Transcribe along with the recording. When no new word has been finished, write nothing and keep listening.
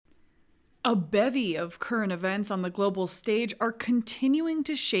A bevy of current events on the global stage are continuing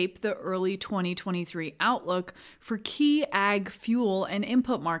to shape the early 2023 outlook for key ag fuel and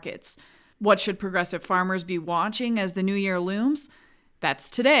input markets. What should progressive farmers be watching as the new year looms?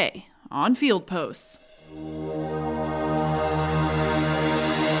 That's today on Field Posts.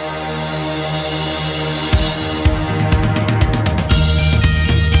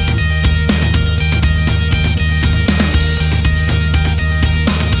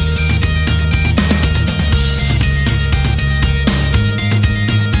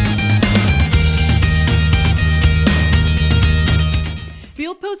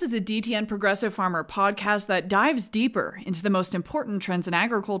 Field Post is a DTN Progressive Farmer podcast that dives deeper into the most important trends in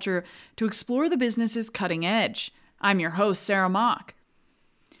agriculture to explore the business's cutting edge. I'm your host, Sarah Mock.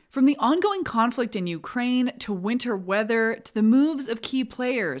 From the ongoing conflict in Ukraine to winter weather to the moves of key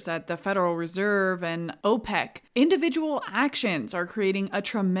players at the Federal Reserve and OPEC, individual actions are creating a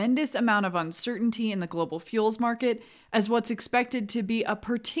tremendous amount of uncertainty in the global fuels market as what's expected to be a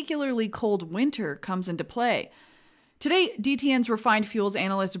particularly cold winter comes into play. Today, DTN's refined fuels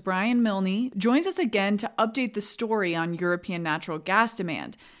analyst Brian Milne joins us again to update the story on European natural gas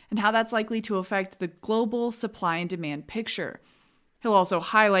demand and how that's likely to affect the global supply and demand picture. He'll also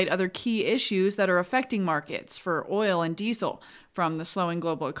highlight other key issues that are affecting markets for oil and diesel, from the slowing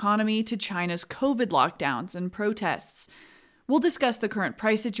global economy to China's COVID lockdowns and protests. We'll discuss the current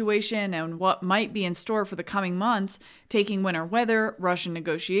price situation and what might be in store for the coming months, taking winter weather, Russian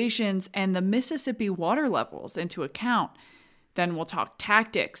negotiations, and the Mississippi water levels into account. Then we'll talk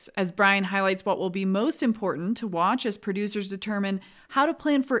tactics, as Brian highlights what will be most important to watch as producers determine how to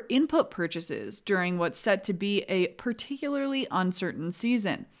plan for input purchases during what's set to be a particularly uncertain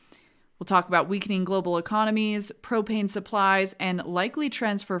season. We'll talk about weakening global economies, propane supplies, and likely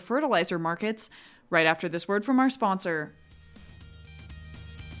trends for fertilizer markets right after this word from our sponsor.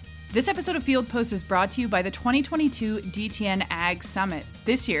 This episode of Field Post is brought to you by the 2022 DTN Ag Summit,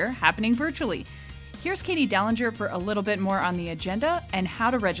 this year happening virtually. Here's Katie Dellinger for a little bit more on the agenda and how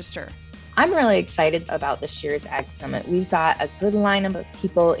to register. I'm really excited about this year's Ag Summit. We've got a good lineup of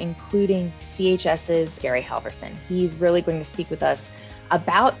people, including CHS's Gary Halverson. He's really going to speak with us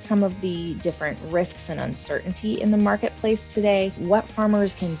about some of the different risks and uncertainty in the marketplace today, what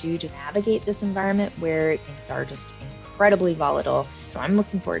farmers can do to navigate this environment where things are just incredibly volatile. So I'm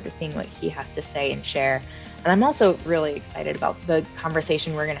looking forward to seeing what he has to say and share. And I'm also really excited about the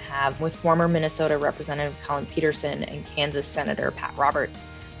conversation we're going to have with former Minnesota Representative Collin Peterson and Kansas Senator Pat Roberts,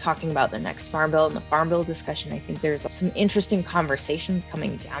 talking about the next Farm Bill and the Farm Bill discussion. I think there's some interesting conversations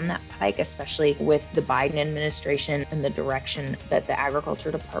coming down that pike, especially with the Biden administration and the direction that the Agriculture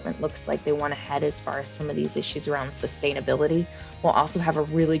Department looks like they want to head as far as some of these issues around sustainability. We'll also have a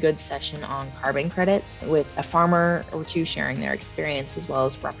really good session on carbon credits with a farmer or two sharing their experience, as well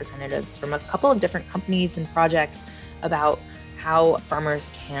as representatives from a couple of different companies and projects about how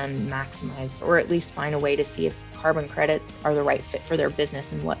farmers can maximize or at least find a way to see if carbon credits are the right fit for their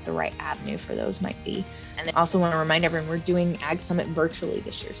business and what the right avenue for those might be. And I also want to remind everyone we're doing Ag Summit virtually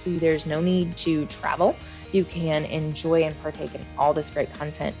this year, so there's no need to travel. You can enjoy and partake in all this great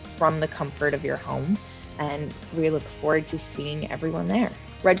content from the comfort of your home, and we look forward to seeing everyone there.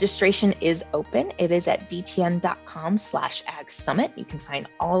 Registration is open. It is at dtn.com/ag summit. You can find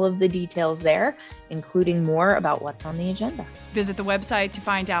all of the details there, including more about what's on the agenda. Visit the website to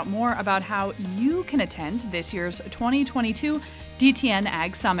find out more about how you can attend this year's 2022 DTN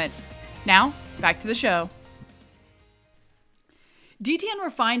Ag Summit. Now, back to the show. DTN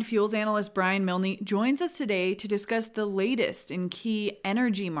Refined Fuels analyst Brian Milne joins us today to discuss the latest in key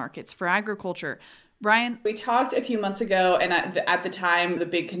energy markets for agriculture. Brian, we talked a few months ago, and at the time, the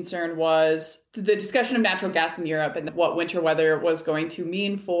big concern was the discussion of natural gas in Europe and what winter weather was going to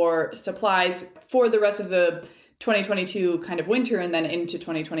mean for supplies for the rest of the 2022 kind of winter and then into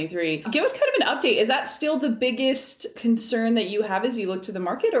 2023. Give us kind of an update. Is that still the biggest concern that you have as you look to the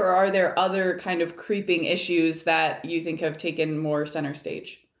market, or are there other kind of creeping issues that you think have taken more center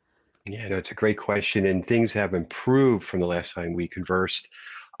stage? Yeah, no, it's a great question, and things have improved from the last time we conversed.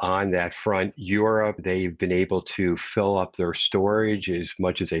 On that front, Europe, they've been able to fill up their storage as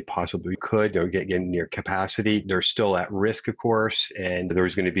much as they possibly could. They're getting near capacity. They're still at risk, of course, and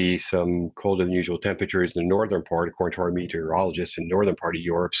there's going to be some colder than usual temperatures in the northern part, according to our meteorologists in the northern part of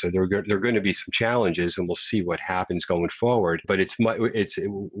Europe. So there are going to be some challenges, and we'll see what happens going forward. But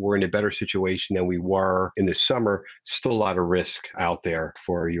we're in a better situation than we were in the summer. Still a lot of risk out there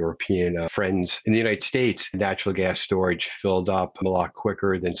for European friends. In the United States, natural gas storage filled up a lot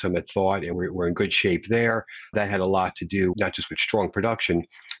quicker than some had thought, and we're in good shape there. That had a lot to do not just with strong production,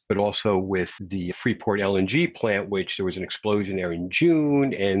 but also with the Freeport LNG plant, which there was an explosion there in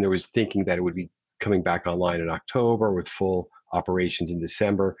June, and there was thinking that it would be coming back online in October with full operations in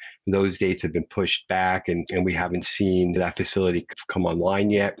December. Those dates have been pushed back, and we haven't seen that facility come online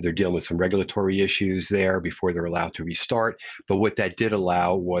yet. They're dealing with some regulatory issues there before they're allowed to restart. But what that did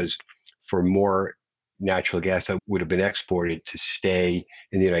allow was for more natural gas that would have been exported to stay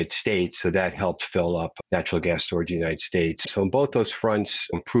in the United States. So that helped fill up natural gas storage in the United States. So on both those fronts,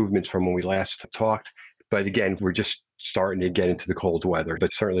 improvements from when we last talked. But again, we're just starting to get into the cold weather,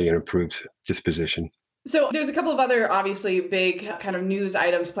 but certainly an improved disposition. So there's a couple of other obviously big kind of news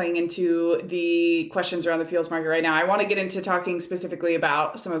items playing into the questions around the fuels market right now. I want to get into talking specifically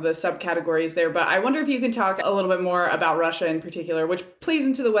about some of the subcategories there, but I wonder if you can talk a little bit more about Russia in particular, which plays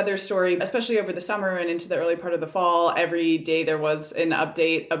into the weather story, especially over the summer and into the early part of the fall. Every day there was an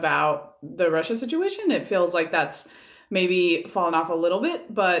update about the Russia situation. It feels like that's maybe fallen off a little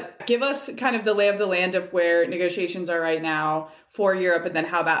bit, but give us kind of the lay of the land of where negotiations are right now for Europe and then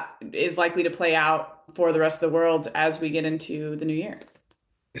how that is likely to play out for the rest of the world as we get into the new year.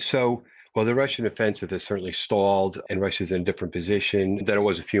 So, well, the Russian offensive has certainly stalled, and Russia's in a different position than it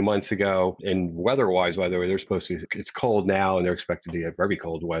was a few months ago. And weather-wise, by the way, it's cold now, and they're expected to get very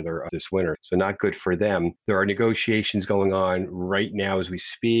cold weather this winter. So not good for them. There are negotiations going on right now as we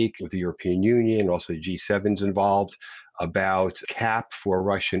speak with the European Union, also the G7's involved, about cap for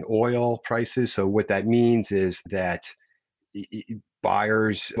Russian oil prices. So what that means is that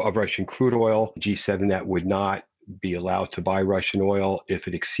buyers of Russian crude oil, G7, that would not be allowed to buy Russian oil if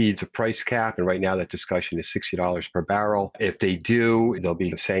it exceeds a price cap. And right now that discussion is $60 per barrel. If they do, they'll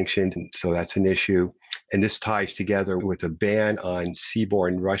be sanctioned. And so that's an issue. And this ties together with a ban on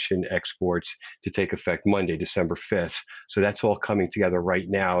seaborne Russian exports to take effect Monday, December 5th. So that's all coming together right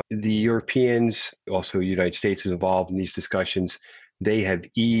now. The Europeans, also the United States, is involved in these discussions. They have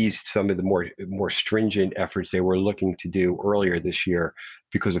eased some of the more stringent efforts they were looking to do earlier this year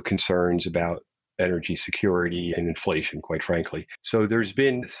because of concerns about energy security and inflation, quite frankly. So there's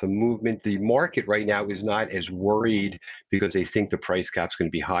been some movement. The market right now is not as worried because they think the price cap's going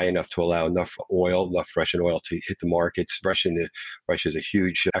to be high enough to allow enough Russian oil to hit the markets. Russia is a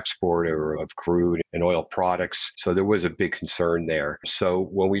huge exporter of crude and oil products. So there was a big concern there. So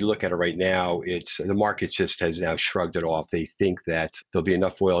when we look at it right now, the market just has now shrugged it off. They think that there'll be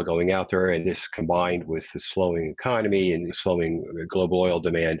enough oil going out there, and this combined with the slowing economy and the slowing global oil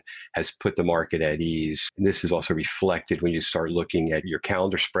demand has put the market at ease. And this is also reflected when you start looking at your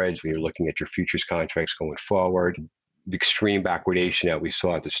calendar spreads, when you're looking at your futures contracts going forward. The extreme backwardation that we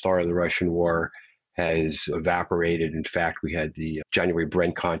saw at the start of the Russian war has evaporated. In fact, we had the January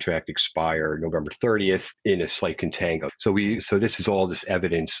Brent contract expire November 30th in a slight contango. So this is all this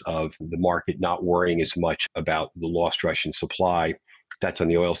evidence of the market not worrying as much about the lost Russian supply. That's on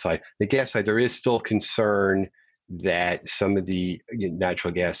the oil side. The gas side, there is still concern that some of the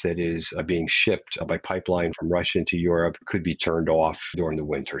natural gas that is being shipped by pipeline from Russia into Europe could be turned off during the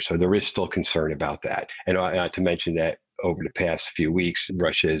winter. So there is still concern about that. And not to mention that over the past few weeks,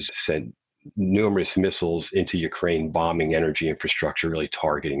 Russia has sent numerous missiles into Ukraine, bombing energy infrastructure, really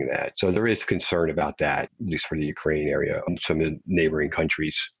targeting that. So there is concern about that, at least for the Ukraine area, and some of the neighboring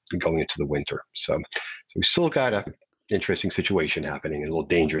countries going into the winter. So we still got a interesting situation happening, a little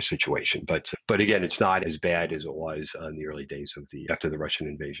dangerous situation, but again, it's not as bad as it was on the early days after the Russian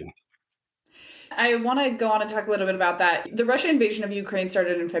invasion. I want to go on and talk a little bit about that. The Russian invasion of Ukraine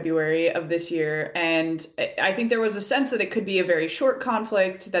started in February of this year, and I think there was a sense that it could be a very short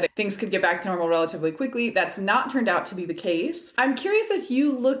conflict, that things could get back to normal relatively quickly. That's not turned out to be the case. I'm curious, as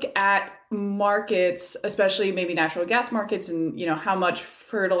you look at markets, especially maybe natural gas markets, and how much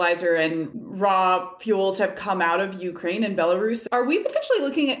fertilizer and raw fuels have come out of Ukraine and Belarus, are we potentially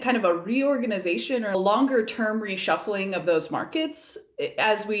looking at kind of a reorganization or a longer term reshuffling of those markets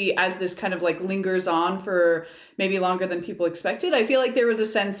as this kind of like lingers on for maybe longer than people expected? I feel like there was a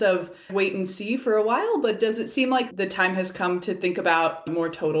sense of wait and see for a while, but does it seem like the time has come to think about more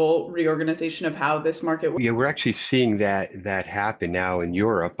total reorganization of how this market works? Yeah, we're actually seeing that happen now in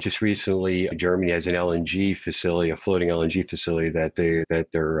Europe. Just recently, Germany has an LNG facility, a floating LNG facility that they're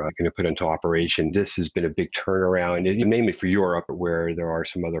going to put into operation. This has been a big turnaround, mainly for Europe, where there are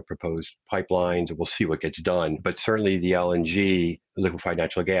some other proposed pipelines, and we'll see what gets done. But certainly the LNG, liquefied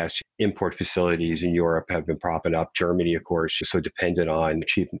natural gas, import facilities in Europe have been propping up. Germany, of course, is so dependent on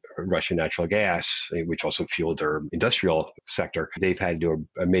cheap Russian natural gas, which also fueled their industrial sector. They've had to do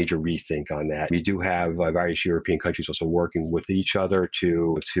a major rethink on that. We do have various European countries also working with each other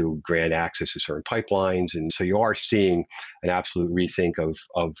to grant access to certain pipelines. And so you are seeing an absolute rethink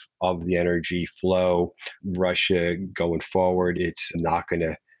of the energy flow. Russia going forward, it's not going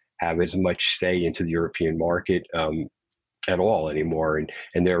to have as much say into the European market at all anymore.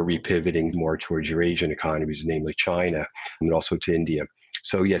 And they're repivoting more towards Eurasian economies, namely China, and also to India.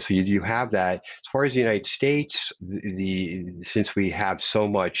 So yes, so you have that. As far as the United States, since we have so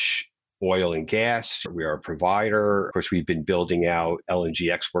much oil and gas, we are a provider. Of course, we've been building out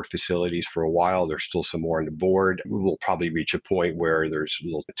LNG export facilities for a while. There's still some more on the board. We will probably reach a point where there's a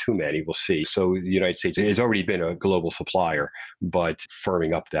little bit too many. We'll see. So the United States has already been a global supplier, but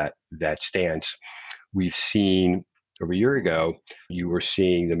firming up that stance. We've seen over a year ago, you were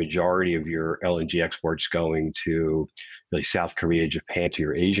seeing the majority of your LNG exports going to really South Korea, Japan, to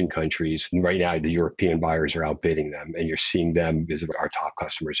your Asian countries. And right now, the European buyers are outbidding them, and you're seeing them as our top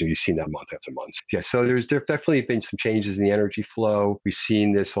customers, and you've seen that month after month. Yeah, so there definitely been some changes in the energy flow. We've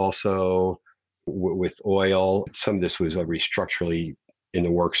seen this also with oil. Some of this was already structurally in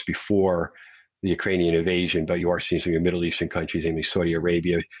the works before the Ukrainian invasion, but you are seeing some of your Middle Eastern countries, namely Saudi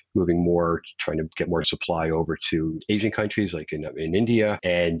Arabia, moving more, trying to get more supply over to Asian countries like in India.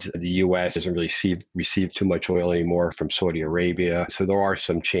 And the U.S. doesn't really receive too much oil anymore from Saudi Arabia. So there are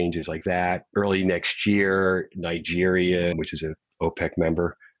some changes like that. Early next year, Nigeria, which is an OPEC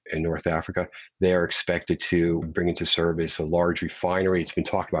member, in North Africa, they are expected to bring into service a large refinery. It's been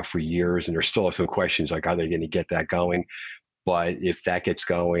talked about for years, and there's still some questions like, are they going to get that going? But if that gets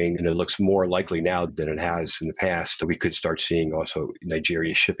going, and it looks more likely now than it has in the past, that we could start seeing also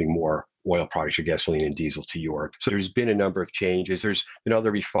Nigeria shipping more oil products or gasoline and diesel to Europe. So there's been a number of changes. There's been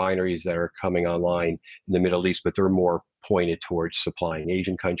other refineries that are coming online in the Middle East, but they're more pointed towards supplying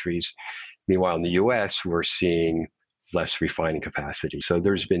Asian countries. Meanwhile, in the US, we're seeing less refining capacity. So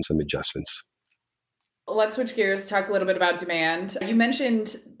there's been some adjustments. Let's switch gears, talk a little bit about demand. You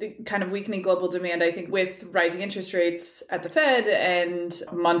mentioned the kind of weakening global demand, I think, with rising interest rates at the Fed and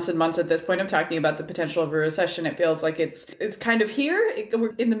months at this point of talking about the potential of a recession. It feels like it's kind of here.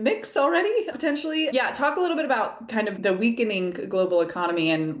 We're in the mix already, potentially. Yeah, talk a little bit about kind of the weakening global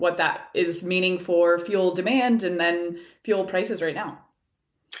economy and what that is meaning for fuel demand and then fuel prices right now.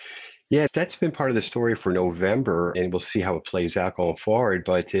 Yeah, that's been part of the story for November, and we'll see how it plays out going forward.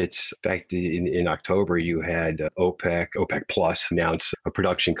 But it's back in October, you had OPEC Plus announce a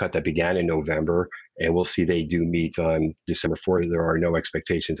production cut that began in November, and we'll see they do meet on December 4th. There are no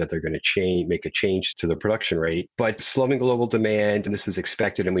expectations that they're going to make a change to the production rate. But slowing global demand, and this was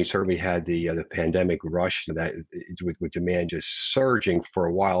expected, and we certainly had the pandemic rush that with demand just surging for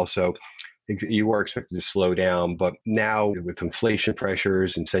a while. So you were expected to slow down, but now with inflation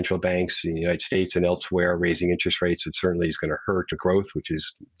pressures and central banks in the United States and elsewhere raising interest rates, it certainly is going to hurt the growth, which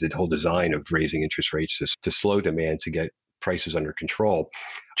is the whole design of raising interest rates to slow demand to get prices under control.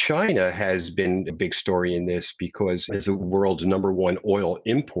 China has been a big story in this because as the world's number one oil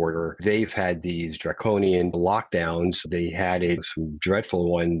importer, they've had these draconian lockdowns. They had some dreadful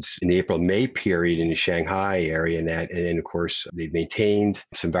ones in the April-May period in the Shanghai area, and of course they've maintained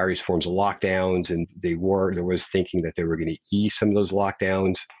some various forms of lockdowns, and there was thinking that they were going to ease some of those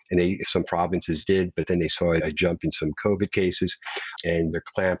lockdowns, and some provinces did, but then they saw a jump in some COVID cases, and they're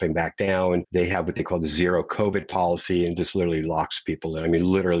clamping back down. They have what they call the zero COVID policy, and just literally locks people in. I mean,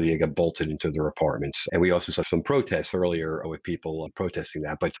 literally they get bolted into their apartments. And we also saw some protests earlier with people protesting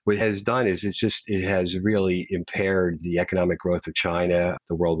that. But what it has done is it has really impaired the economic growth of China.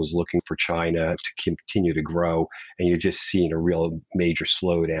 The world was looking for China to continue to grow, and you're just seeing a real major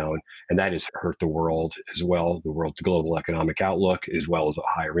slowdown. And that has hurt the world as well, the global economic outlook, as well as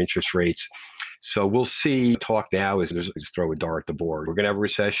higher interest rates. So we'll see. Talk now is just throw a dart at the board. We're going to have a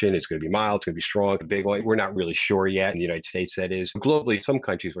recession. It's going to be mild. It's going to be strong, a big one. We're not really sure yet. In the United States, that is. Globally, some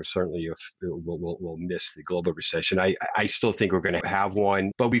countries will certainly will miss the global recession. I still think we're going to have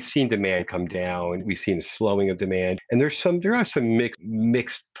one, but we've seen demand come down. We've seen a slowing of demand. And there are some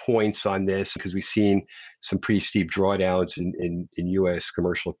mixed points on this because we've seen some pretty steep drawdowns in U.S.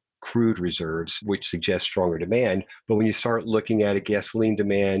 commercial crude reserves, which suggests stronger demand. But when you start looking at it, gasoline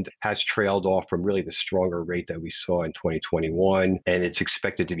demand has trailed off from really the stronger rate that we saw in 2021. And it's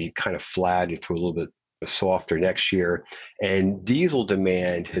expected to be kind of flat to a little bit softer next year. And diesel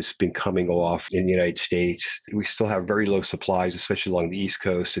demand has been coming off in the United States. We still have very low supplies, especially along the East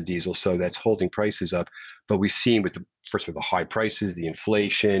Coast of diesel. So that's holding prices up. But we've seen with the high prices, the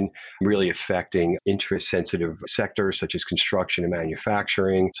inflation really affecting interest-sensitive sectors such as construction and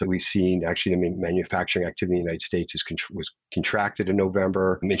manufacturing. So we've seen actually the manufacturing activity in the United States was contracted in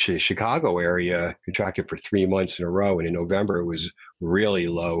November. I mentioned the Chicago area contracted for 3 months in a row, and in November it was really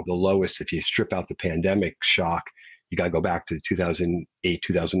low, the lowest if you strip out the pandemic shock. You got to go back to 2008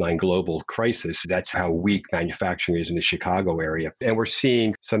 2009 global crisis. That's how weak manufacturing is in the Chicago area. And we're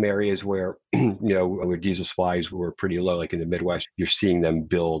seeing some areas where, where diesel supplies were pretty low, like in the Midwest, you're seeing them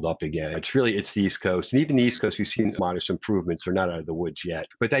build up again. It's the East Coast. And even the East Coast, we've seen modest improvements. They're not out of the woods yet.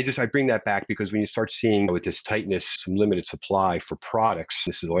 But I bring that back because when you start seeing with this tightness, some limited supply for products,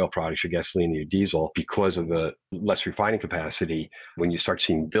 this is oil products, your gasoline, your diesel, because of the less refining capacity, when you start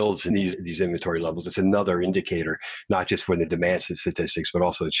seeing builds in these inventory levels, it's another indicator, not just for the demand statistics, but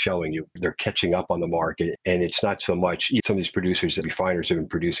also it's showing you they're catching up on the market. And it's not so much, some of these producers, the refiners have been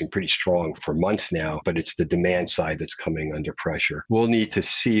producing pretty strong for months now, but it's the demand side that's coming under pressure. We'll need to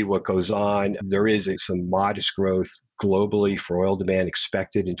see what goes on. There is some modest growth globally for oil demand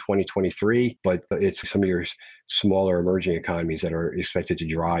expected in 2023, but it's some of your smaller emerging economies that are expected to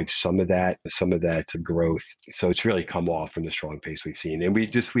drive some of that growth. So it's really come off from the strong pace we've seen. And we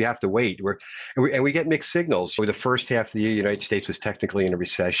have to wait. We get mixed signals. For the first half of the year, the United States was technically in a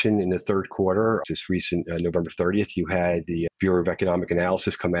recession. In the third quarter, this recent November 30th, you had the Bureau of Economic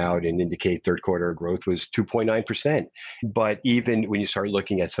Analysis come out and indicate third quarter growth was 2.9%. But even when you start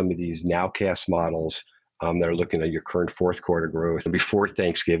looking at some of these nowcast models, that are looking at your current fourth quarter growth. Before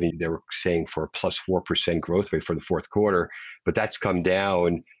Thanksgiving, they were saying for a plus 4% growth rate for the fourth quarter, but that's come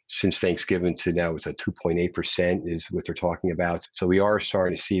down since Thanksgiving to now it's at 2.8% is what they're talking about. So we are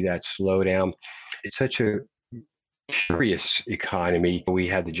starting to see that slow down. It's such a curious economy. We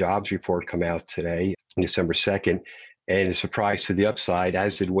had the jobs report come out today, December 2nd, and a surprise to the upside,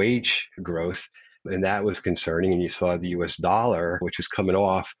 as did wage growth. And that was concerning. And you saw the US dollar, which was coming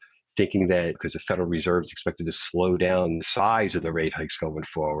off, thinking that because the Federal Reserve is expected to slow down the size of the rate hikes going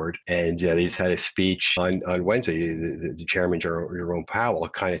forward. And they just had a speech on Wednesday, the chairman, Jerome Powell,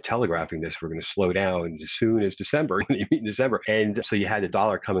 kind of telegraphing this. We're going to slow down as soon as December, when you meet in December. And so you had the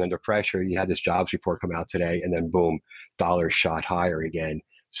dollar coming under pressure. You had this jobs report come out today, and then boom, dollar shot higher again.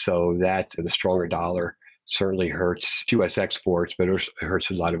 So that the stronger dollar certainly hurts U.S. exports, but it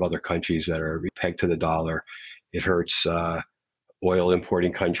hurts a lot of other countries that are pegged to the dollar. It hurts oil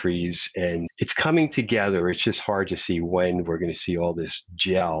importing countries, and it's coming together. It's just hard to see when we're going to see all this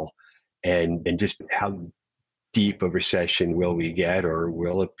gel, and just how deep a recession will we get, or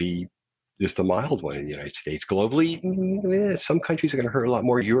will it be just a mild one in the United States? Globally, some countries are going to hurt a lot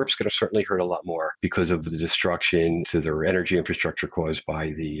more. Europe's going to certainly hurt a lot more because of the destruction to their energy infrastructure caused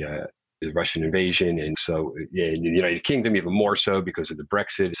by the Russian invasion, and so in the United Kingdom even more so because of the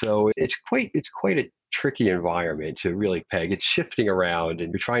Brexit. So it's quite a tricky environment to really peg. It's shifting around,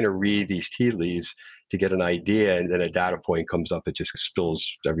 and you're trying to read these tea leaves to get an idea, and then a data point comes up, it just spills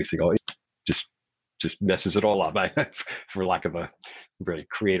everything all, just messes it all up, for lack of a very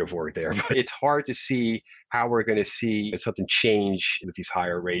creative word there. But it's hard to see how we're going to see something change with these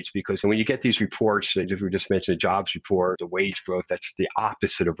higher rates, because when you get these reports, if we just mentioned the jobs report, the wage growth, that's the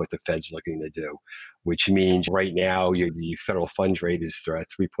opposite of what the Fed's looking to do, which means right now the federal funds rate is at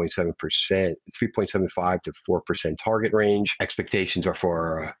 3.7%, 3.75 to 4% target range. Expectations are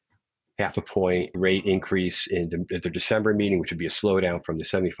for half a point rate increase in the December meeting, which would be a slowdown from the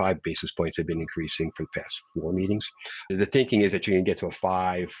 75 basis points they've been increasing for the past 4 meetings. The thinking is that you can get to a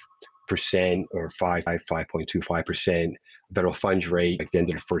 5% or 5.25% federal funds rate at the end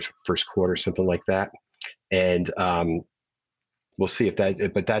of the first quarter, something like that. And we'll see if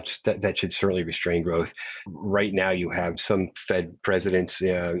that should certainly restrain growth. Right now, you have some Fed presidents,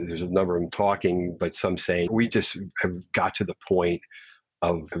 there's a number of them talking, but some saying we just have got to the point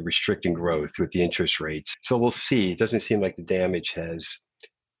of restricting growth with the interest rates. So we'll see. It doesn't seem like the damage has.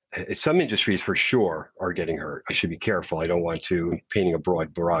 Some industries for sure are getting hurt. I should be careful. I don't want to painting a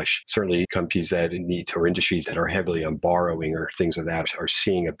broad brush. Certainly companies that need to, or industries that are heavily on borrowing or things of that, are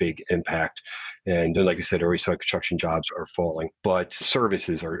seeing a big impact. And then, like I said, already saw construction jobs are falling, but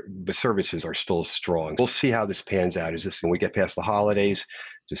services are still strong. We'll see how this pans out. Is this when we get past the holidays,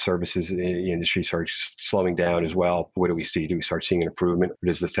 the services in the industry starts slowing down as well? What do we see? Do we start seeing an improvement? Or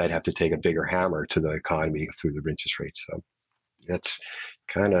does the Fed have to take a bigger hammer to the economy through the interest rates? So that's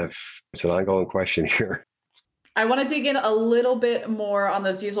it's an ongoing question here. I want to dig in a little bit more on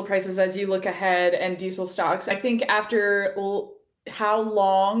those diesel prices as you look ahead and diesel stocks. I think after how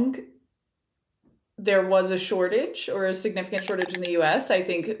long there was a shortage, or a significant shortage in the US, I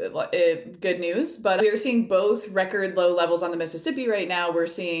think good news. But we are seeing both record low levels on the Mississippi right now. We're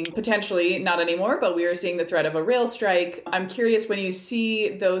seeing potentially, not anymore, but we are seeing the threat of a rail strike. I'm curious, when you see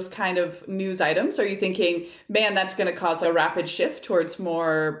those kind of news items, are you thinking, man, that's going to cause a rapid shift towards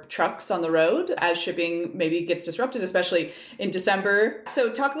more trucks on the road as shipping maybe gets disrupted, especially in December?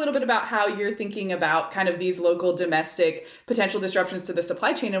 So talk a little bit about how you're thinking about kind of these local domestic potential disruptions to the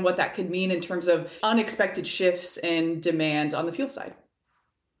supply chain and what that could mean in terms of unexpected shifts in demand on the fuel side.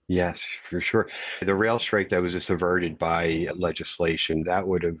 Yes, for sure. The rail strike that was just averted by legislation, that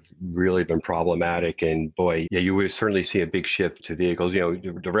would have really been problematic. And boy, yeah, you would certainly see a big shift to vehicles.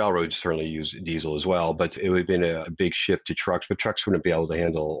 The railroads certainly use diesel as well, but it would have been a big shift to trucks. But trucks wouldn't be able to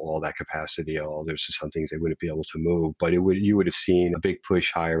handle all that capacity. There's just some things they wouldn't be able to move. But you would have seen a big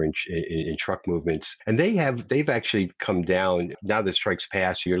push higher in truck movements. And they've actually come down. Now the strike's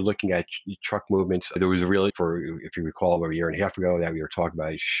passed, you're looking at truck movements. There was really, if you recall, about a year and a half ago that we were talking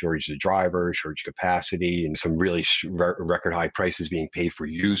about shortage of drivers, shortage of capacity, and some really record high prices being paid for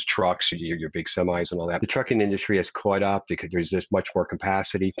used trucks, your big semis and all that. The trucking industry has caught up because there's just much more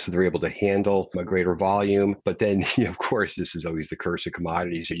capacity, so they're able to handle a greater volume. But then, of course, this is always the curse of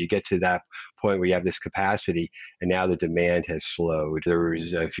commodities. You get to that point where you have this capacity, and now the demand has slowed.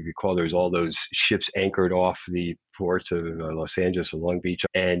 If you recall, there's all those ships anchored off the ports of Los Angeles and Long Beach,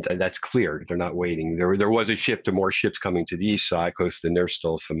 and that's clear. They're not waiting. There was a shift to more ships coming to the east side coast, and there's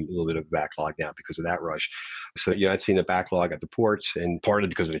still a little bit of backlog now because of that rush. So you're not seeing the backlog at the ports, and partly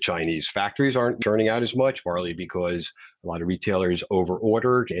because of the Chinese factories aren't turning out as much, partly because a lot of retailers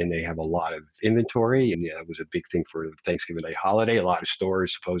over-ordered and they have a lot of inventory. And it was a big thing for the Thanksgiving Day holiday. A lot of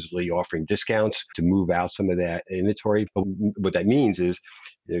stores supposedly offering discounts to move out some of that inventory. But what that means is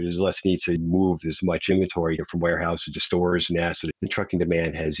there's less need to move as much inventory from warehouses to stores now. So the trucking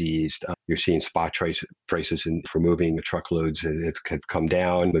demand has eased. You're seeing spot prices for moving the truckloads have come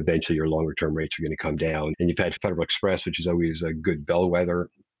down. Eventually, your longer-term rates are going to come down. And you've had Federal Express, which is always a good bellwether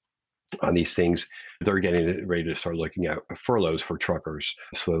on these things. They're getting ready to start looking at furloughs for truckers.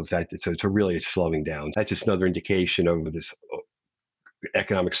 So it's slowing down. That's just another indication of this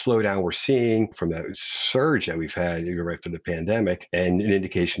economic slowdown we're seeing from that surge that we've had right after the pandemic, and an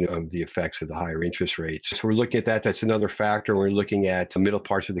indication of the effects of the higher interest rates. So we're looking at that. That's another factor. We're looking at the middle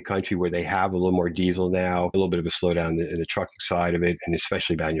parts of the country where they have a little more diesel now, a little bit of a slowdown in the trucking side of it, and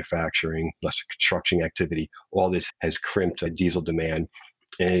especially manufacturing, less construction activity. All this has crimped diesel demand.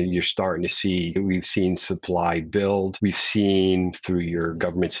 And you're starting to see, we've seen supply build. We've seen through your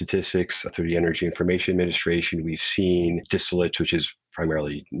government statistics, through the Energy Information Administration, we've seen distillates, which is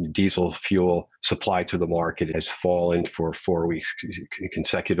primarily diesel fuel, supply to the market has fallen for 4 weeks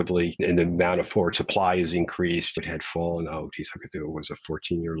consecutively, and the amount of forward supply has increased. It had fallen, it was a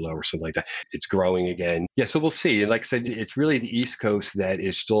 14-year low or something like that. It's growing again. Yeah, so we'll see. And like I said, it's really the East Coast that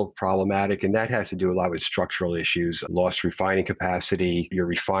is still problematic, and that has to do a lot with structural issues, lost refining capacity. Your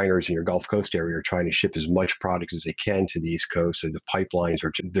refiners in your Gulf Coast area are trying to ship as much product as they can to the East Coast, and the pipelines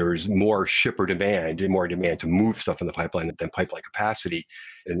there's more shipper demand and more demand to move stuff in the pipeline than pipeline capacity.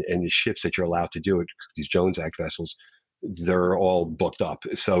 And the ships that you're allowed to do it, these Jones Act vessels, they're all booked up.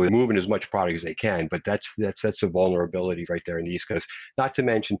 So they're moving as much product as they can, but that's a vulnerability right there in the East Coast. Not to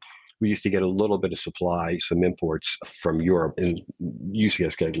mention, we used to get a little bit of supply, some imports from Europe, and used to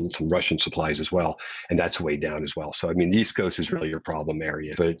get some Russian supplies as well, and that's way down as well. So I mean, the East Coast is really your problem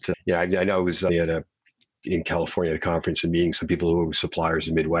area. But I know it was in California at a conference and meeting some people who were suppliers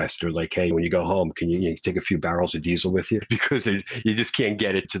in the Midwest. They're like, hey, when you go home, can you take a few barrels of diesel with you? Because you just can't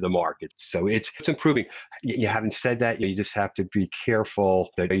get it to the market. So it's improving. You haven't said that. You just have to be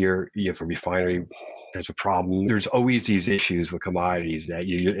careful that you have a refinery. There's a problem. There's always these issues with commodities that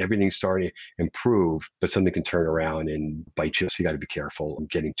everything's starting to improve, but something can turn around and bite you. So you got to be careful. I'm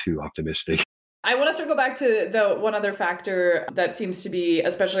getting too optimistic. I want to circle back to the one other factor that seems to be,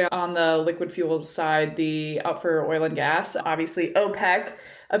 especially on the liquid fuels side, for oil and gas. Obviously, OPEC,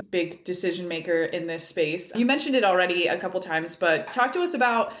 a big decision maker in this space. You mentioned it already a couple times, but talk to us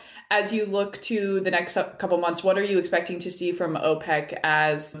about, as you look to the next couple months, what are you expecting to see from OPEC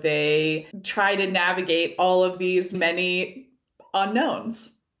as they try to navigate all of these many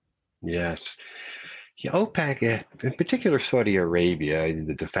unknowns? Yes. Yeah, OPEC, in particular Saudi Arabia,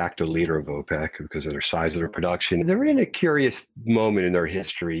 the de facto leader of OPEC because of their size of their production, they're in a curious moment in their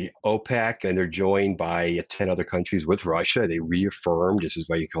history. OPEC, and they're joined by 10 other countries with Russia. They reaffirmed, this is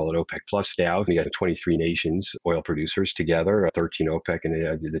why you call it OPEC Plus now. We got 23 nations, oil producers together, 13 OPEC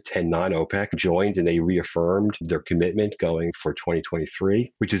and the 10 non-OPEC joined, and they reaffirmed their commitment going for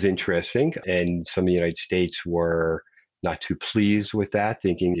 2023, which is interesting. And some of the United States were not too pleased with that,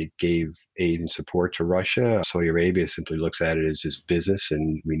 thinking it gave aid and support to Russia. Saudi Arabia simply looks at it as just business,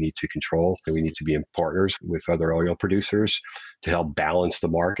 and we need to control, and we need to be in partners with other oil producers to help balance the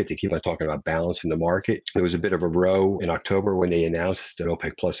market. They keep on talking about balancing the market. There was a bit of a row in October when they announced that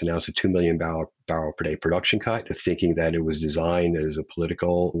OPEC Plus announced a 2 million barrel barrel per day production cut, thinking that it was designed as a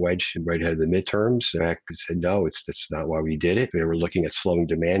political wedge right ahead of the midterms. OPEC said, no, that's not why we did it. They were looking at slowing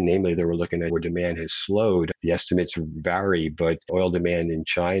demand. Namely, they were looking at where demand has slowed. The estimates vary, but oil demand in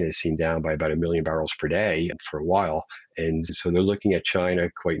China has seen down by about 1 million barrels per day for a while. And so they're looking at China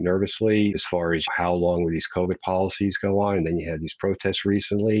quite nervously as far as how long will these COVID policies go on. And then you had these protests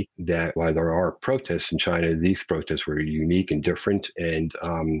recently that while there are protests in China, these protests were unique and different. And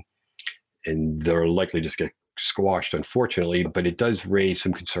they're likely just get squashed, unfortunately, but it does raise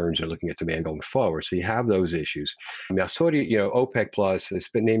some concerns in looking at demand going forward. So you have those issues. Now, Saudi, OPEC Plus, it's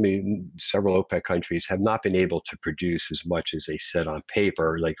been namely several OPEC countries have not been able to produce as much as they said on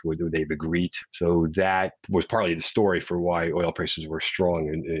paper, like what they've agreed. So that was partly the story for why oil prices were strong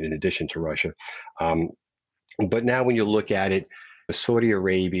in addition to Russia. But now when you look at it, Saudi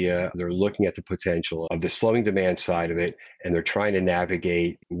Arabia, they're looking at the potential of the slowing demand side of it, and they're trying to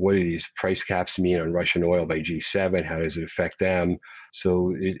navigate what do these price caps mean on Russian oil by G7? How does it affect them?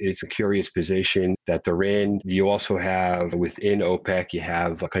 So it's a curious position that they're in. You also have within OPEC, you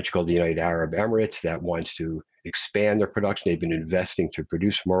have a country called the United Arab Emirates that wants to expand their production. They've been investing to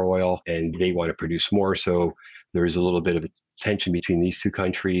produce more oil, and they want to produce more. So there is a little bit of a tension between these two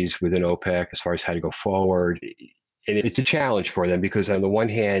countries within OPEC as far as how to go forward. And it's a challenge for them because on the one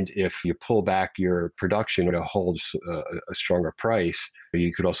hand, if you pull back your production to hold a stronger price,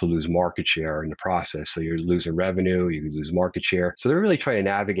 you could also lose market share in the process. So you're losing revenue, you could lose market share. So they're really trying to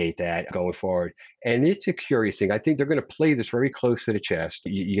navigate that going forward. And it's a curious thing. I think they're going to play this very close to the chest.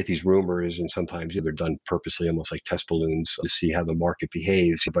 You get these rumors, and sometimes they're done purposely, almost like test balloons, to see how the market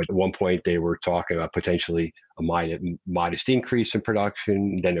behaves. But at one point, they were talking about potentially a modest increase in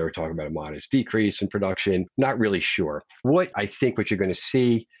production. Then they were talking about a modest decrease in production. Not really sure. What you're going to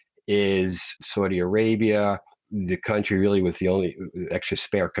see is Saudi Arabia, the country really with the only extra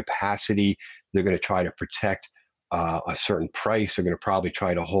spare capacity. They're going to try to protect a certain price. They're going to probably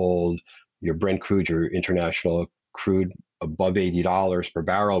try to hold your Brent crude, your international crude, above $80 per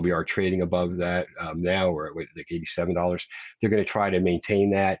barrel. We are trading above that now. We're at like $87. They're going to try to maintain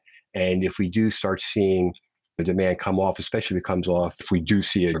that. And if we do start seeing the demand come off, especially if it comes off, if we do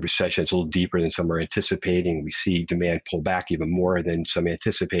see a recession, it's a little deeper than some are anticipating. We see demand pull back even more than some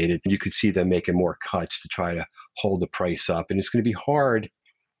anticipated. You could see them making more cuts to try to hold the price up. And it's going to be hard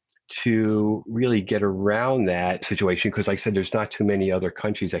to really get around that situation because, like I said, there's not too many other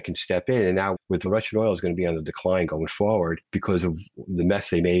countries that can step in. And now with the Russian oil is going to be on the decline going forward because of the mess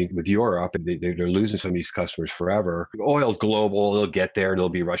they made with Europe. They're losing some of these customers forever. Oil's global. They'll get there. There'll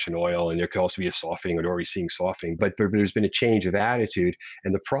be Russian oil. And there could also be a softening. We're already seeing softening. But there's been a change of attitude.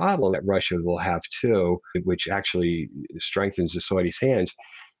 And the problem that Russia will have too, which actually strengthens the Saudis' hands,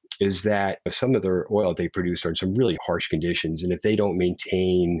 is that some of their oil they produce are in some really harsh conditions. And if they don't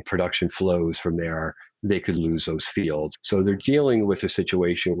maintain production flows from there, they could lose those fields. So they're dealing with a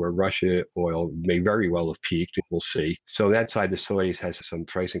situation where Russia oil may very well have peaked. We'll see. So that side, the Saudis has some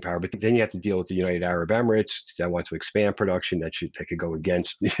pricing power. But then you have to deal with the United Arab Emirates that wants to expand production that could go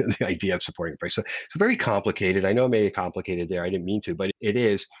against the idea of supporting the price. So it's very complicated. I know it may be complicated there. I didn't mean to, but it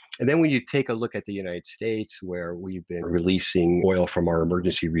is. And then when you take a look at the United States, where we've been releasing oil from our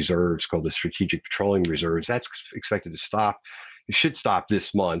emergency reserves called the Strategic Petroleum Reserves, that's expected to stop. It should stop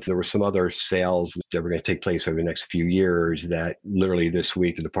this month. There were some other sales that were going to take place over the next few years that literally this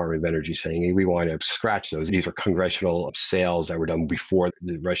week, the Department of Energy is saying, hey, we want to scratch those. These are congressional sales that were done before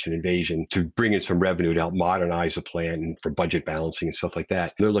the Russian invasion to bring in some revenue to help modernize the plan for budget balancing and stuff like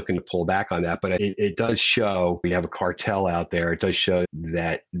that. They're looking to pull back on that, but it does show we have a cartel out there. It does show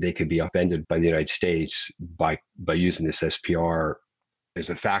that they could be upended by the United States by using this SPR as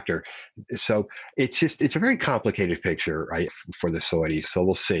a factor. So it's a very complicated picture, right, for the Saudis. So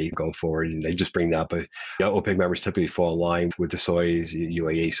we'll see going forward. And they just bring that up. But OPEC members typically fall in line with the Saudis,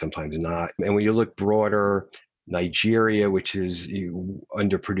 UAE sometimes not. And when you look broader, Nigeria, which is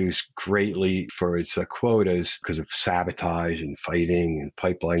underproduced greatly for its quotas because of sabotage and fighting and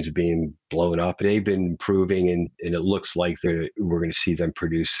pipelines being blown up. They've been improving, and it looks like we're going to see them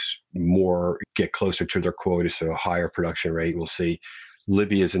produce more, get closer to their quotas, so a higher production rate. We'll see.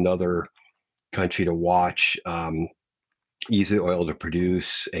 Libya is another country to watch. Easy oil to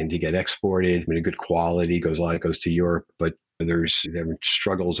produce and to get exported. I mean, a good quality goes to Europe, but there are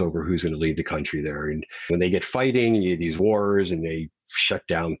struggles over who's going to lead the country there. And when they get fighting, you have these wars and they shut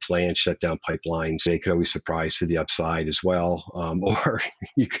down plants, shut down pipelines. They could always surprise to the upside as well. Or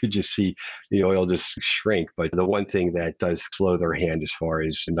you could just see the oil just shrink. But the one thing that does slow their hand as far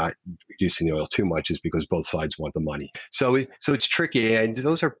as not reducing the oil too much is because both sides want the money. So it's tricky. And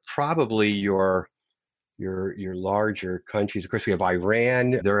those are probably your your larger countries. Of course, we have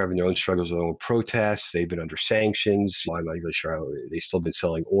Iran. They're having their own struggles, their own protests. They've been under sanctions. I'm not really sure how they've still been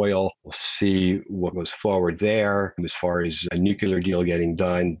selling oil. We'll see what goes forward there. As far as a nuclear deal getting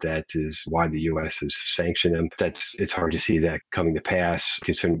done, that is why the U.S. has sanctioned them. It's hard to see that coming to pass,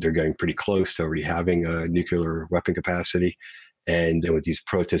 considering they're getting pretty close to already having a nuclear weapon capacity. And then with these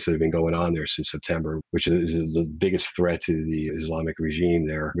protests that have been going on there since September, which is the biggest threat to the Islamic regime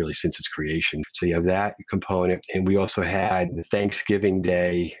there, really since its creation. So you have that component. And we also had the Thanksgiving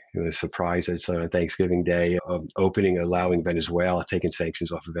Day, a surprise that's on Thanksgiving Day, opening, allowing Venezuela, taking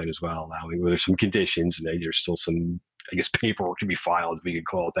sanctions off of Venezuela, well, there's some conditions, and there's still some, I guess, paperwork to be filed, if we could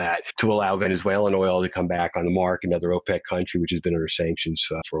call it that, to allow Venezuelan oil to come back on the market, another OPEC country, which has been under sanctions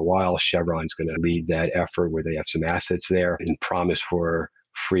for a while. Chevron's going to lead that effort where they have some assets there and promise for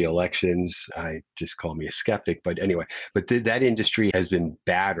free elections. I just call me a skeptic, but anyway, that industry has been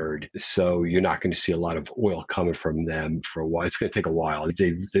battered, so you're not going to see a lot of oil coming from them for a while. It's going to take a while.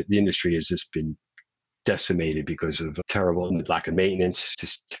 The industry has just been decimated because of terrible lack of maintenance,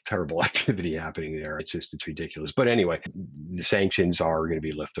 just terrible activity happening there. It's ridiculous. But anyway, the sanctions are going to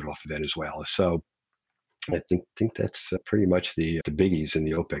be lifted off of Venezuela. So I think that's pretty much the biggies in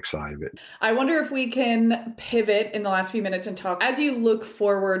the OPEC side of it. I wonder if we can pivot in the last few minutes and talk, as you look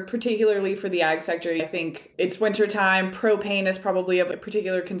forward, particularly for the ag sector. I think it's wintertime. Propane is probably of a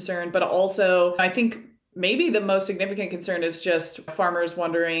particular concern, but also I think maybe the most significant concern is just farmers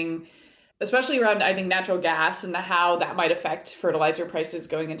wondering, especially around, I think, natural gas and how that might affect fertilizer prices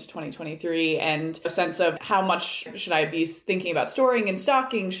going into 2023, and a sense of how much should I be thinking about storing and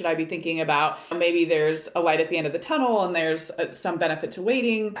stocking? Should I be thinking about maybe there's a light at the end of the tunnel and there's some benefit to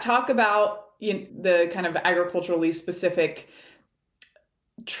waiting? Talk about the kind of agriculturally specific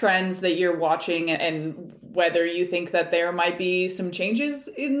trends that you're watching and whether you think that there might be some changes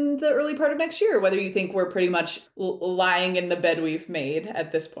in the early part of next year, or whether you think we're pretty much lying in the bed we've made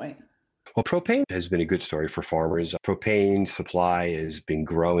at this point. Well, propane has been a good story for farmers. Propane supply has been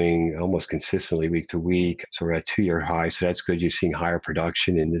growing almost consistently week to week. So we're at 2-year high. So that's good. You're seeing higher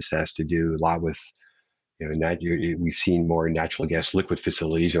production. And this has to do a lot with, we've seen more natural gas liquid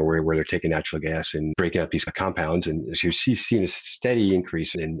facilities, where they're taking natural gas and breaking up these compounds. And so you're seeing a steady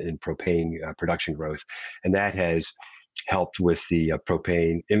increase in propane production growth. And that has helped with the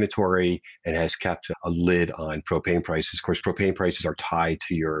propane inventory and has kept a lid on propane prices. Of course, propane prices are tied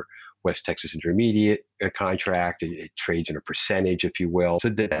to your West Texas Intermediate contract. It trades in a percentage, if you will. So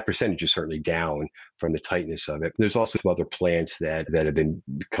that percentage is certainly down from the tightness of it. There's also some other plants that have been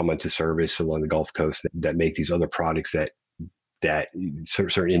come into service along the Gulf Coast that make these other products that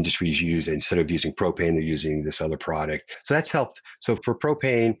certain industries use. Instead of using propane, they're using this other product. So that's helped. So for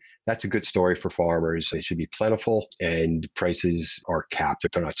propane, that's a good story for farmers. They should be plentiful and prices are capped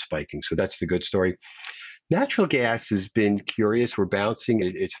if they're not spiking. So that's the good story. Natural gas has been curious. We're bouncing.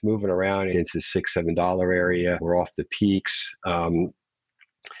 It's moving around into the $6-7 area. We're off the peaks.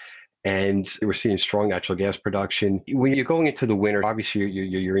 And we're seeing strong natural gas production. When you're going into the winter, obviously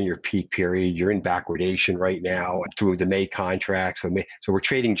you're in your peak period. You're in backwardation right now through the May contract. So we're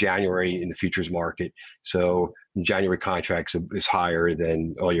trading January in the futures market. So January contracts is higher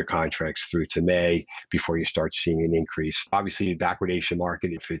than all your contracts through to May before you start seeing an increase. Obviously, the backwardation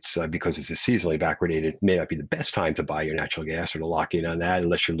market, if it's because it's a seasonally backwardated, may not be the best time to buy your natural gas or to lock in on that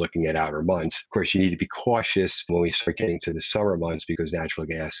unless you're looking at outer months. Of course, you need to be cautious when we start getting to the summer months because natural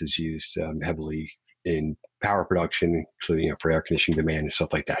gas is used heavily in power production, including for air conditioning demand and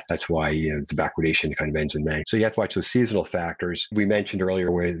stuff like that. That's why the backwardation kind of ends in May. So you have to watch those seasonal factors. We mentioned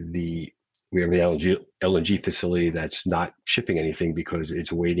earlier where we have the LNG facility that's not shipping anything because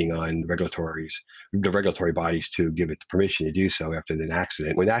it's waiting on the regulatory bodies to give it the permission to do so after an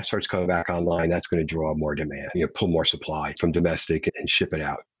accident. When that starts coming back online, that's going to draw more demand, pull more supply from domestic and ship it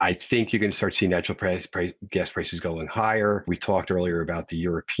out. I think you're going to start seeing natural gas prices going higher. We talked earlier about the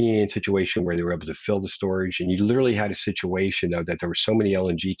European situation where they were able to fill the storage, and you literally had a situation though that there were so many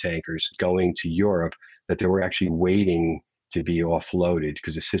LNG tankers going to Europe that they were actually waiting to be offloaded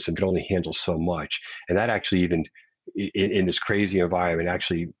because the system can only handle so much. And that actually even in this crazy environment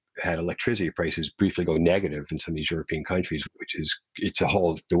actually had electricity prices briefly go negative in some of these European countries, it's a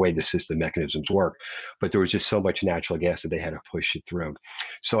whole, the way the system mechanisms work. But there was just so much natural gas that they had to push it through.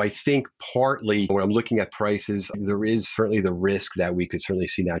 So I think partly when I'm looking at prices, there is certainly the risk that we could certainly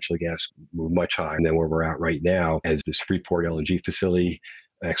see natural gas move much higher than where we're at right now as this Freeport LNG facility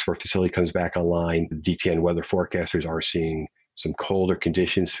export facility comes back online. The DTN weather forecasters are seeing some colder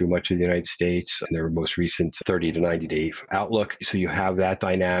conditions through much of the United States in their most recent 30 to 90 day outlook. So you have that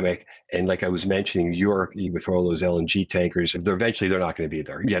dynamic. And like I was mentioning, Europe, with all those LNG tankers, eventually they're not going to be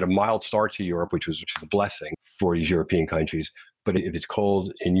there. You had a mild start to Europe, which was a blessing for these European countries. But if it's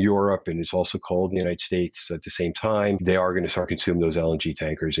cold in Europe and it's also cold in the United States at the same time, they are going to start consuming those LNG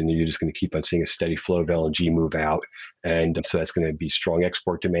tankers. And you're just going to keep on seeing a steady flow of LNG move out. And so that's going to be strong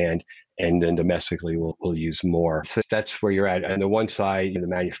export demand. And then domestically, we'll use more. So that's where you're at. On the one side, the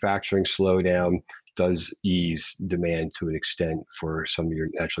manufacturing slowdown does ease demand to an extent for some of your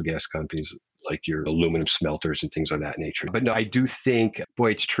natural gas companies, like your aluminum smelters and things of that nature. But no, I do think,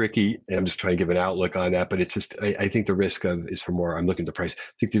 boy, it's tricky. And I'm just trying to give an outlook on that. But it's just, I think the risk is for more. I'm looking at the price.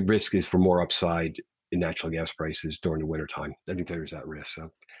 I think the risk is for more upside in natural gas prices during the wintertime. I think there's that risk. So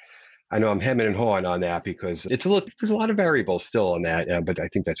I know I'm hemming and hawing on that because there's a lot of variables still on that, but I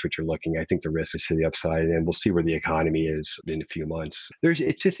think that's what you're looking at. I think the risk is to the upside, and we'll see where the economy is in a few months.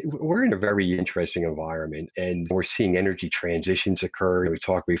 We're in a very interesting environment, and we're seeing energy transitions occur. We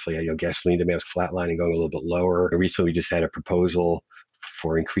talked briefly, gasoline demand is flatlining, going a little bit lower. Recently, we just had a proposal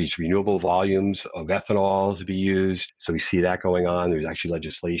for increased renewable volumes of ethanol to be used. So we see that going on. There's actually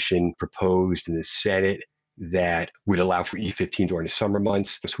legislation proposed in the Senate that would allow for E15 during the summer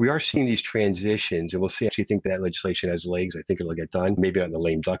months. So we are seeing these transitions, and we'll see. I actually think that legislation has legs. I think it'll get done, maybe not in the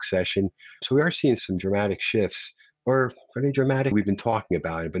lame duck session. So we are seeing some dramatic shifts. Or are they dramatic? We've been talking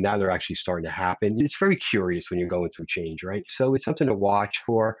about it, but now they're actually starting to happen. It's very curious when you're going through change, right? So it's something to watch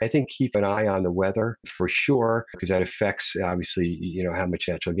for. I think keep an eye on the weather for sure, because that affects, obviously, how much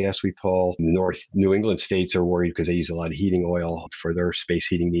natural gas we pull. The North New England states are worried because they use a lot of heating oil for their space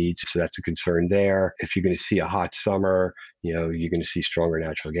heating needs. So that's a concern there. If you're going to see a hot summer, you're going to see stronger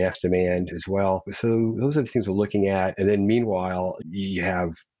natural gas demand as well. So those are the things we're looking at. And then meanwhile, you have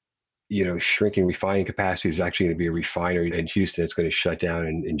shrinking refining capacity. Is actually going to be a refinery in Houston that's going to shut down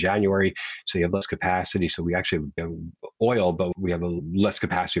in January. So you have less capacity. So we actually have oil, but we have less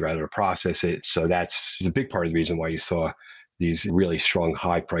capacity rather to process it. So that's a big part of the reason why you saw these really strong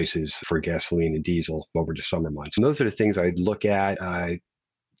high prices for gasoline and diesel over the summer months. And those are the things I'd look at.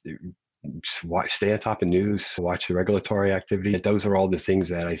 Stay on top of news, watch the regulatory activity. Those are all the things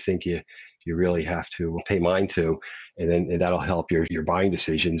that I think you really have to pay mind to, and that'll help your buying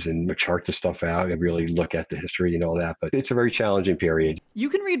decisions and chart the stuff out and really look at the history and all that. But it's a very challenging period. You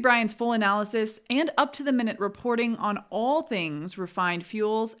can read Brian's full analysis and up-to-the-minute reporting on all things refined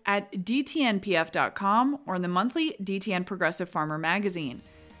fuels at dtnpf.com or in the monthly DTN Progressive Farmer magazine.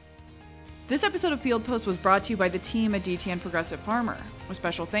 This episode of Field Post was brought to you by the team at DTN Progressive Farmer, with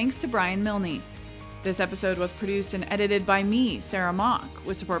special thanks to Brian Milne. This episode was produced and edited by me, Sarah Mock,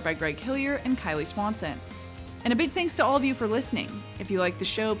 with support by Greg Hillier and Kylie Swanson. And a big thanks to all of you for listening. If you like the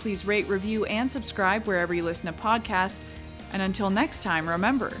show, please rate, review, and subscribe wherever you listen to podcasts. And until next time,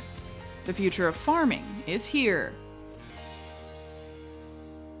 remember, the future of farming is here.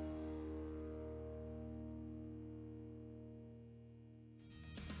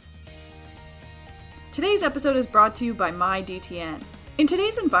 Today's episode is brought to you by MyDTN. In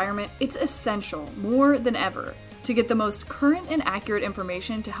today's environment, it's essential, more than ever, to get the most current and accurate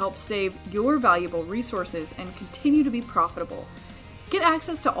information to help save your valuable resources and continue to be profitable. Get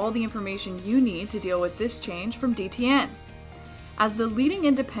access to all the information you need to deal with this change from DTN. As the leading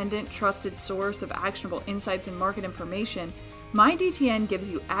independent, trusted source of actionable insights and market information, MyDTN gives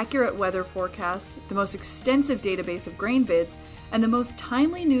you accurate weather forecasts, the most extensive database of grain bids, and the most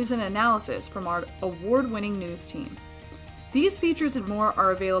timely news and analysis from our award-winning news team. These features and more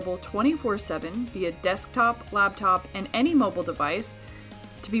are available 24/7 via desktop, laptop, and any mobile device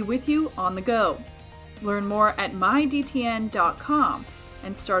to be with you on the go. Learn more at mydtn.com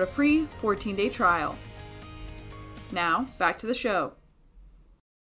and start a free 14-day trial. Now, back to the show.